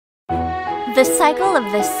The Cycle of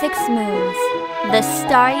the Six Moons, The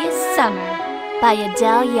Starriest Summer by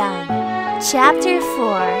Adele Young. Chapter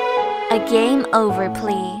 4, A Game Over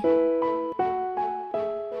Plea.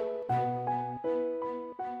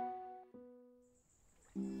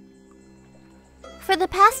 For the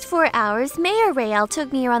past 4 hours, Mayor Rayel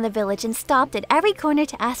took me around the village and stopped at every corner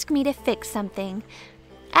to ask me to fix something.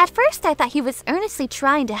 At first, I thought he was earnestly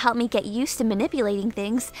trying to help me get used to manipulating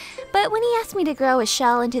things, but when he asked me to grow a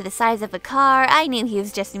shell into the size of a car, I knew he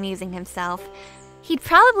was just amusing himself. He'd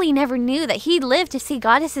probably never knew that he'd lived to see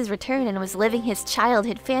Goddess's return and was living his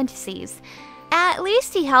childhood fantasies. At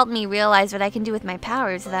least he helped me realize what I can do with my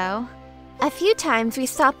powers, though. A few times we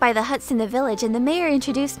stopped by the huts in the village and the mayor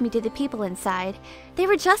introduced me to the people inside. They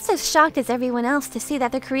were just as shocked as everyone else to see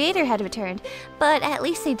that the creator had returned, but at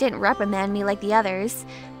least they didn't reprimand me like the others.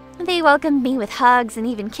 They welcomed me with hugs and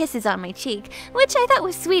even kisses on my cheek, which I thought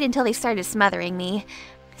was sweet until they started smothering me.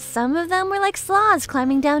 Some of them were like sloths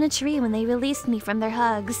climbing down a tree when they released me from their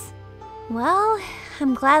hugs. Well,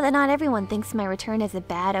 I'm glad that not everyone thinks my return is a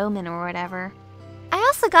bad omen or whatever. I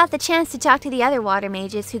also got the chance to talk to the other water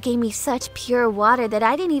mages who gave me such pure water that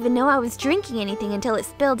I didn't even know I was drinking anything until it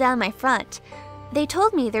spilled down my front. They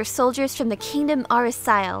told me they're soldiers from the Kingdom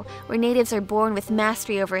Arisile, where natives are born with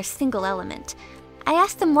mastery over a single element. I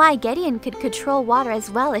asked them why Gediyon could control water as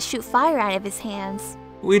well as shoot fire out of his hands.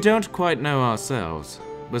 We don't quite know ourselves,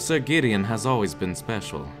 but Sir Gediyon has always been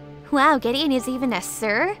special. Wow, Gediyon is even a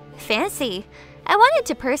sir? Fancy. I wanted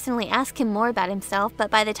to personally ask him more about himself, but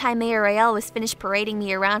by the time Mayor Rayel was finished parading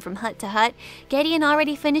me around from hut to hut, Gediyon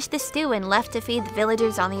already finished the stew and left to feed the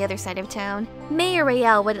villagers on the other side of town. Mayor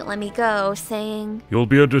Rayel wouldn't let me go, saying, "You'll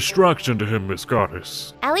be a distraction to him, Miss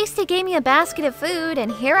Goddess." At least he gave me a basket of food,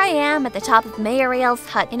 and here I am at the top of Mayor Rayel's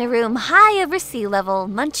hut in a room high over sea level,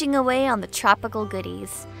 munching away on the tropical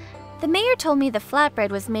goodies. The mayor told me the flatbread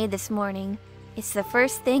was made this morning. It's the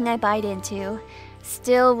first thing I bite into.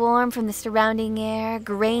 Still warm from the surrounding air,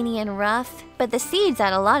 grainy and rough, but the seeds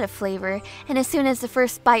add a lot of flavor, and as soon as the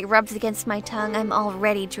first bite rubs against my tongue, I'm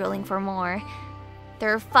already drooling for more.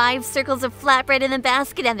 There are 5 circles of flatbread in the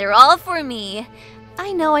basket, and they're all for me.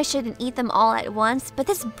 I know I shouldn't eat them all at once, but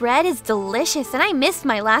this bread is delicious, and I missed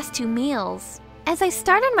my last 2 meals. As I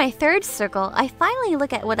start on my 3rd circle, I finally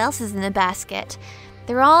look at what else is in the basket.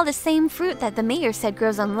 They're all the same fruit that the mayor said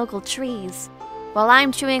grows on local trees. While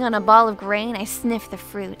I'm chewing on a ball of grain, I sniff the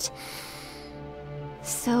fruit.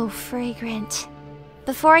 So fragrant.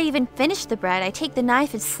 Before I even finish the bread, I take the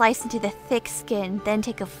knife and slice into the thick skin, then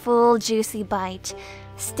take a full, juicy bite.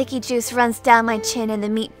 Sticky juice runs down my chin and the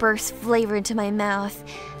meat bursts flavor into my mouth.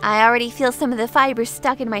 I already feel some of the fibers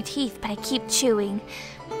stuck in my teeth, but I keep chewing.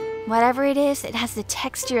 Whatever it is, it has the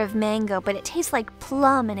texture of mango, but it tastes like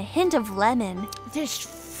plum and a hint of lemon. This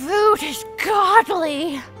food is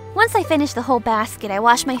godly! Once I finish the whole basket, I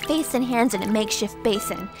wash my face and hands in a makeshift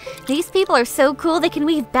basin. These people are so cool they can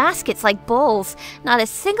weave baskets like bowls. Not a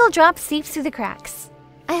single drop seeps through the cracks.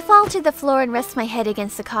 I fall to the floor and rest my head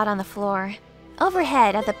against the cot on the floor.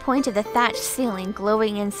 Overhead, at the point of the thatched ceiling,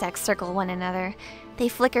 glowing insects circle one another. They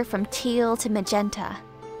flicker from teal to magenta.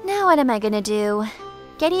 Now what am I gonna do?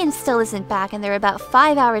 Gediyon still isn't back, and there are about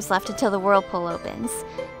 5 hours left until the whirlpool opens.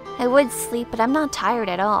 I would sleep, but I'm not tired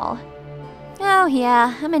at all. Oh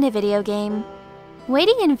yeah, I'm in a video game.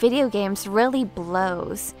 Waiting in video games really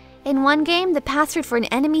blows. In one game, the password for an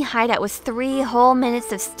enemy hideout was 3 whole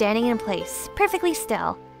minutes of standing in place, perfectly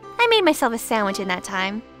still. I made myself a sandwich in that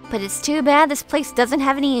time. But it's too bad this place doesn't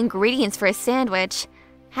have any ingredients for a sandwich.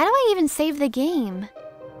 How do I even save the game?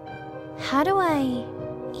 How do I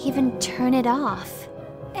even turn it off?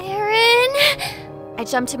 Aaron! I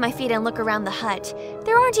jump to my feet and look around the hut.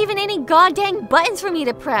 There aren't even any goddamn buttons for me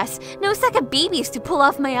to press. No sack of BBs to pull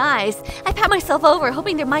off my eyes. I pat myself over,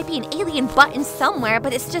 hoping there might be an alien button somewhere,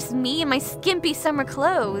 but it's just me and my skimpy summer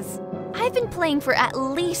clothes. I've been playing for at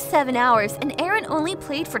least 7 hours, and Aaron only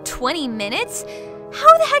played for 20 minutes?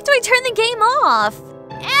 How the heck do I turn the game off?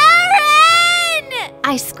 Aaron!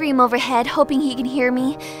 I scream overhead, hoping he can hear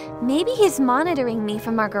me. Maybe he's monitoring me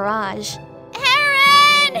from our garage.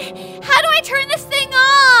 How do I turn this thing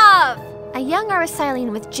off? A young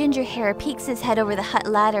Arisilian with ginger hair peeks his head over the hut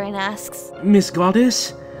ladder and asks, "Miss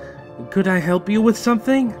Goddess, could I help you with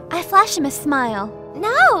something?" I flash him a smile.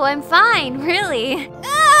 No, I'm fine, really.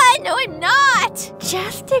 No I'm not!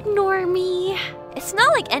 Just ignore me. It's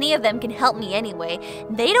not like any of them can help me anyway.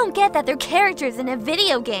 They don't get that they're characters in a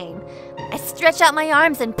video game. I stretch out my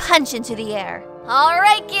arms and punch into the air.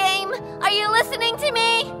 Alright, game, are you listening to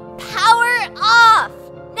me? Power off!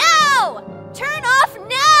 Now! Turn off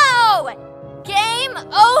now! Game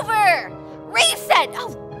over! Reset!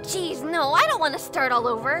 Oh, jeez, no, I don't want to start all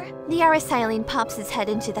over. The Arasilene pops his head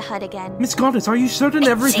into the hut again. Miss Goddess, are you certain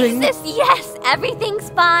everything— Jesus, yes, everything's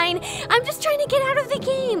fine. I'm just trying to get out of the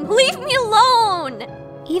game. Leave me alone.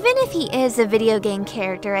 Even if he is a video game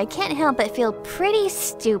character, I can't help but feel pretty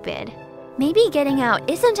stupid. Maybe getting out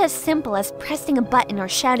isn't as simple as pressing a button or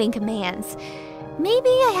shouting commands. Maybe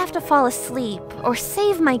I have to fall asleep, or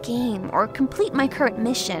save my game, or complete my current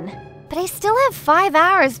mission. But I still have 5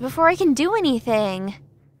 hours before I can do anything.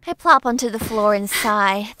 I plop onto the floor and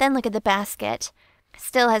sigh, then look at the basket.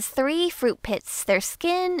 Still has 3 fruit pits, their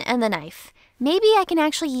skin, and the knife. Maybe I can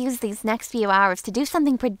actually use these next few hours to do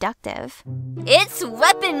something productive. It's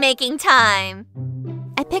weapon making time!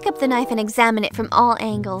 I pick up the knife and examine it from all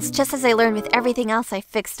angles, just as I learned with everything else I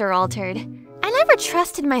fixed or altered. I never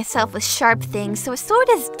trusted myself with sharp things, so a sword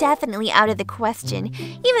is definitely out of the question,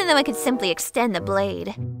 even though I could simply extend the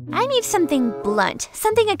blade. I need something blunt,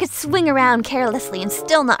 something I could swing around carelessly and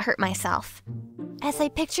still not hurt myself. As I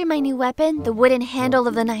picture my new weapon, the wooden handle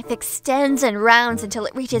of the knife extends and rounds until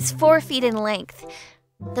it reaches 4 feet in length.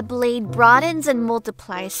 The blade broadens and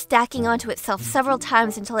multiplies, stacking onto itself several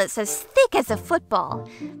times until it's as thick as a football.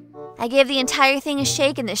 I give the entire thing a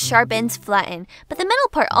shake and the sharp ends flatten, but the metal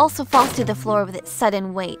part also falls to the floor with its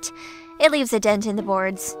sudden weight. It leaves a dent in the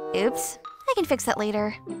boards. Oops, I can fix that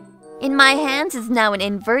later. In my hands is now an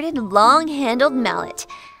inverted, long-handled mallet.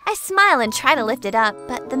 I smile and try to lift it up,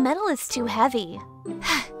 but the metal is too heavy.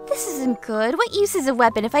 This isn't good. What use is a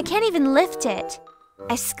weapon if I can't even lift it?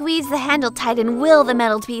 I squeeze the handle tight and will the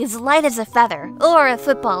metal to be as light as a feather, or a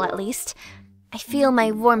football at least. I feel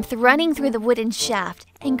my warmth running through the wooden shaft,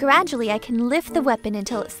 and gradually I can lift the weapon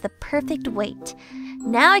until it's the perfect weight.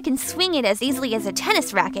 Now I can swing it as easily as a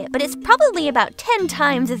tennis racket, but it's probably about 10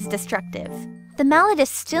 times as destructive. The mallet is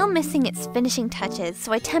still missing its finishing touches,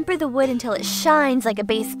 so I temper the wood until it shines like a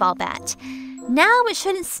baseball bat. Now it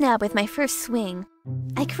shouldn't snap with my first swing.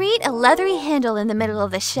 I create a leathery handle in the middle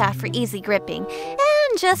of the shaft for easy gripping,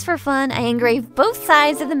 and just for fun, I engrave both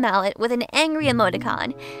sides of the mallet with an angry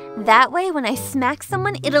emoticon. That way, when I smack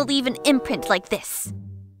someone, it'll leave an imprint like this.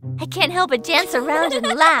 I can't help but dance around and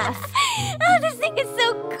laugh. Oh, this thing is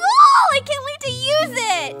so cool! I can't wait to use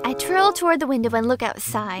it! I twirl toward the window and look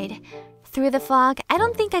outside. Through the fog, I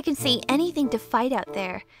don't think I can see anything to fight out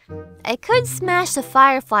there. I could smash the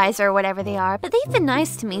fireflies or whatever they are, but they've been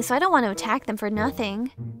nice to me, so I don't want to attack them for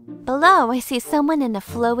nothing. Below, I see someone in a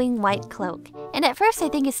flowing white cloak, and at first I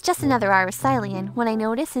think it's just another Arasilene when I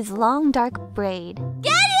notice his long dark braid.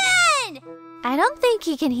 Gediyon! I don't think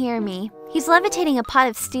he can hear me. He's levitating a pot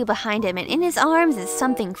of stew behind him, and in his arms is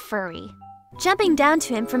something furry. Jumping down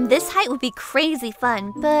to him from this height would be crazy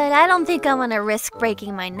fun, but I don't think I want to risk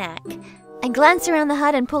breaking my neck. I glance around the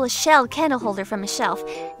hut and pull a shell candle holder from a shelf.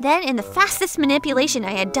 Then, in the fastest manipulation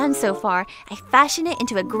I had done so far, I fashion it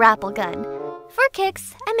into a grapple gun. For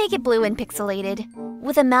kicks, I make it blue and pixelated.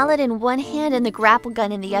 With a mallet in one hand and the grapple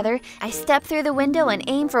gun in the other, I step through the window and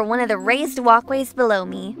aim for one of the raised walkways below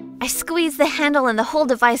me. I squeeze the handle and the whole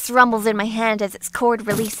device rumbles in my hand as its cord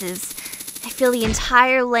releases. I feel the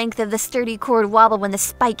entire length of the sturdy cord wobble when the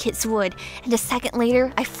spike hits wood, and a second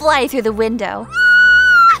later, I fly through the window.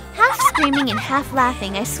 Half screaming and half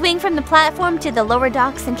laughing, I swing from the platform to the lower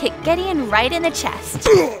docks and kick Gediyon right in the chest.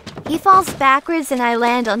 He falls backwards and I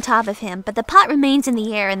land on top of him, but the pot remains in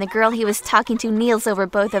the air and the girl he was talking to kneels over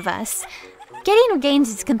both of us. Gediyon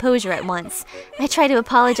regains his composure at once. I try to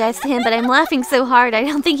apologize to him, but I'm laughing so hard I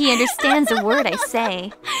don't think he understands a word I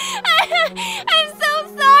say. I'm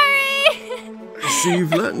so sorry! I see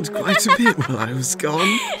you've learned quite a bit while I was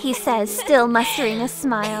gone, he says, still mustering a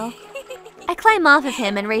smile. I climb off of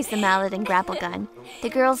him and raise the mallet and grapple gun. The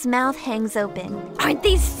girl's mouth hangs open. Aren't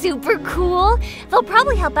these super cool? They'll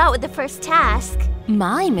probably help out with the first task.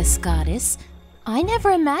 My Miss Goddess, I never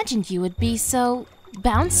imagined you would be so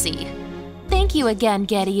bouncy. Thank you again,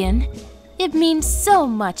 Gediyon. It means so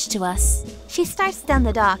much to us. She starts down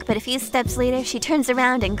the dock, but a few steps later, she turns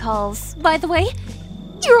around and calls, "By the way,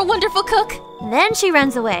 you're a wonderful cook." Then she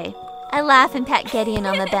runs away. I laugh and pat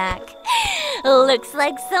Gediyon on the back. Looks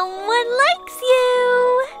like someone likes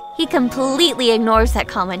you. He completely ignores that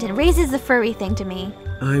comment and raises the furry thing to me.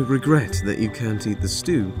 I regret that you can't eat the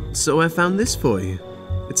stew, so I found this for you.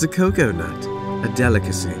 It's a cocoa nut, a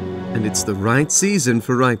delicacy, and it's the right season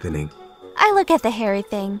for ripening. I look at the hairy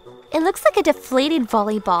thing. It looks like a deflated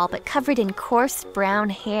volleyball, but covered in coarse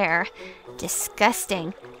brown hair.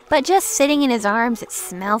 Disgusting. But just sitting in his arms, it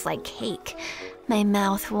smells like cake. My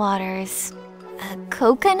mouth waters. A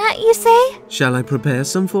coconut, you say? Shall I prepare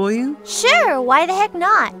some for you? Sure, why the heck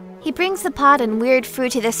not? He brings the pot and weird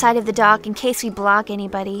fruit to the side of the dock in case we block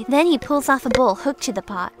anybody. Then he pulls off a bowl hooked to the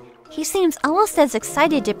pot. He seems almost as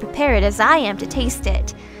excited to prepare it as I am to taste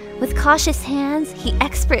it. With cautious hands, he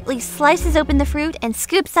expertly slices open the fruit and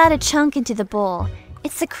scoops out a chunk into the bowl.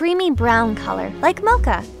 It's a creamy brown color, like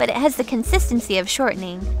mocha, but it has the consistency of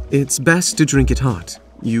shortening. It's best to drink it hot.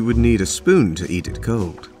 You would need a spoon to eat it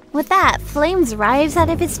cold. With that, flames rise out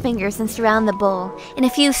of his fingers and surround the bowl. In a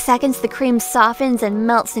few seconds, the cream softens and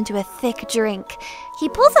melts into a thick drink. He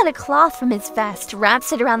pulls out a cloth from his vest,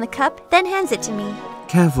 wraps it around the cup, then hands it to me.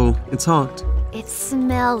 Careful, it's hot. It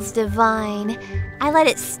smells divine. I let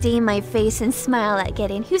it steam my face and smile at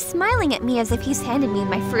Gediyon, who's smiling at me as if he's handed me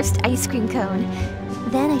my first ice cream cone.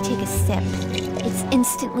 Then I take a sip. It's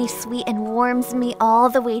instantly sweet and warms me all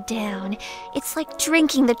the way down. It's like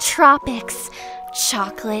drinking the tropics.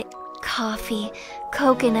 Chocolate, coffee,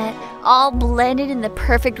 coconut, all blended in the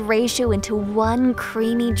perfect ratio into one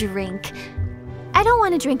creamy drink. I don't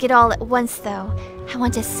want to drink it all at once, though. I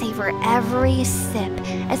want to savor every sip,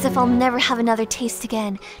 as if I'll never have another taste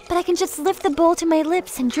again, but I can just lift the bowl to my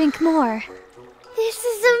lips and drink more. This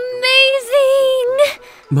is amazing!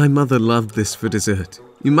 My mother loved this for dessert.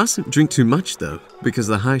 You mustn't drink too much, though, because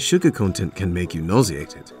the high sugar content can make you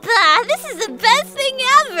nauseated. Bah, this is the best thing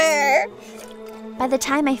ever! By the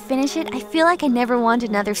time I finish it, I feel like I never want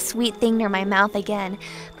another sweet thing near my mouth again,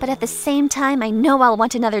 but at the same time, I know I'll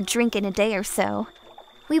want another drink in a day or so.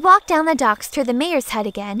 We walk down the docks toward the mayor's hut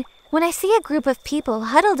again, when I see a group of people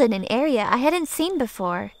huddled in an area I hadn't seen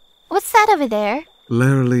before. What's that over there?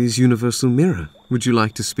 Larralee's universal mirror. Would you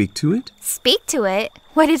like to speak to it? Speak to it?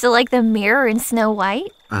 What, is it like the mirror in Snow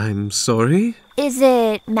White? I'm sorry? Is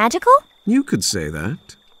it magical? You could say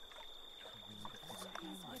that.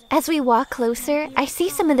 As we walk closer, I see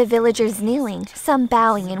some of the villagers kneeling, some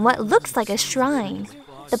bowing in what looks like a shrine.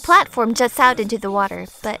 The platform juts out into the water,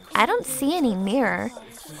 but I don't see any mirror.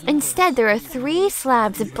 Instead, there are 3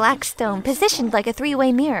 slabs of black stone positioned like a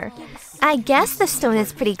 3-way mirror. I guess the stone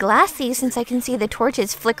is pretty glassy since I can see the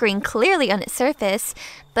torches flickering clearly on its surface,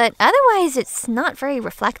 but otherwise it's not very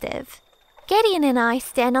reflective. Gediyon and I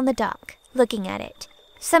stand on the dock, looking at it.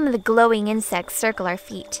 Some of the glowing insects circle our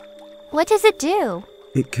feet. What does it do?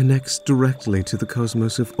 It connects directly to the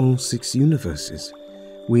cosmos of all 6 universes.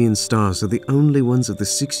 We in Stars are the only ones of the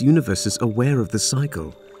 6 universes aware of the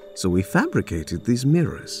cycle, so we fabricated these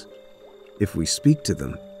mirrors. If we speak to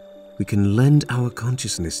them, we can lend our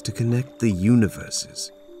consciousness to connect the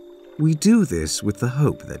universes. We do this with the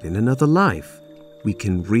hope that in another life, we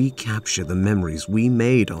can recapture the memories we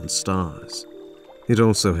made on Stars. It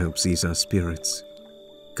also helps ease our spirits.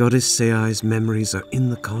 Goddess Seiai's memories are in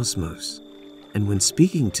the cosmos, and when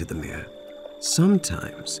speaking to the mirror,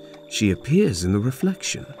 sometimes she appears in the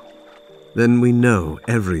reflection. Then we know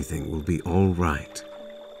everything will be all right.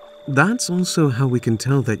 That's also how we can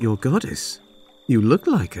tell that you're Goddess. You look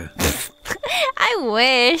like her. I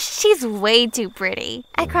wish. She's way too pretty.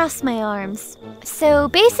 I cross my arms. So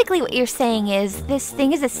basically what you're saying is this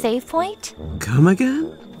thing is a save point? Come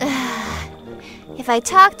again? If I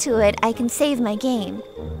talk to it, I can save my game.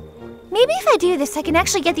 Maybe if I do this, I can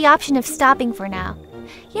actually get the option of stopping for now.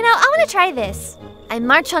 You know, I want to try this. I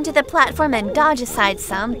march onto the platform and dodge aside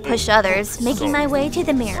some, push others, making my way to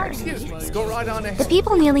the mirror. The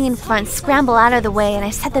people kneeling in front scramble out of the way, and I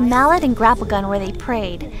set the mallet and grapple gun where they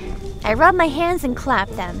prayed. I rub my hands and clap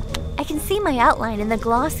them. I can see my outline in the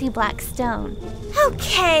glossy black stone.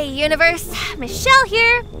 Okay, universe. Michelle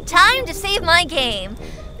here. Time to save my game.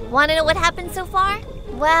 Want to know what happened so far?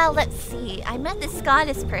 Well, let's see. I met this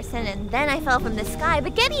goddess person, and then I fell from the sky,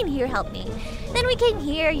 but Gediyon here helped me. Then we came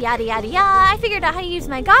here, yada yada yada. I figured out how to use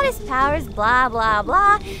my goddess powers, blah blah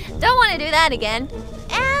blah. Don't want to do that again.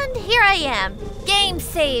 And here I am. Game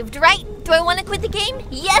saved, right? Do I want to quit the game?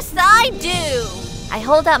 Yes, I do! I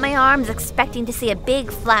hold out my arms expecting to see a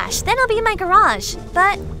big flash, then I'll be in my garage.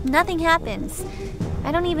 But nothing happens.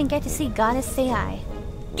 I don't even get to see Goddess Seiai.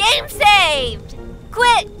 Game saved!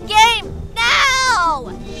 Quit game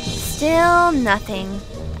now! Still nothing.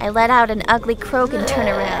 I let out an ugly croak and turn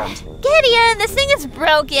around. Gediyon, this thing is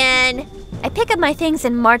broken! I pick up my things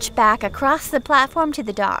and march back across the platform to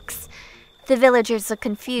the docks. The villagers look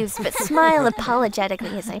confused but smile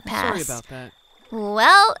apologetically as I pass. Sorry about that.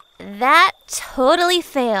 Well, that totally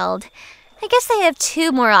failed. I guess I have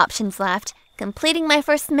 2 more options left. Completing my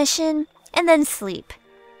first mission, and then sleep.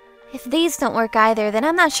 If these don't work either, then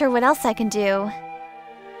I'm not sure what else I can do.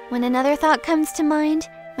 When another thought comes to mind,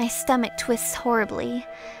 my stomach twists horribly.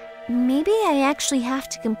 Maybe I actually have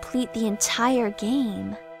to complete the entire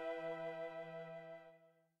game.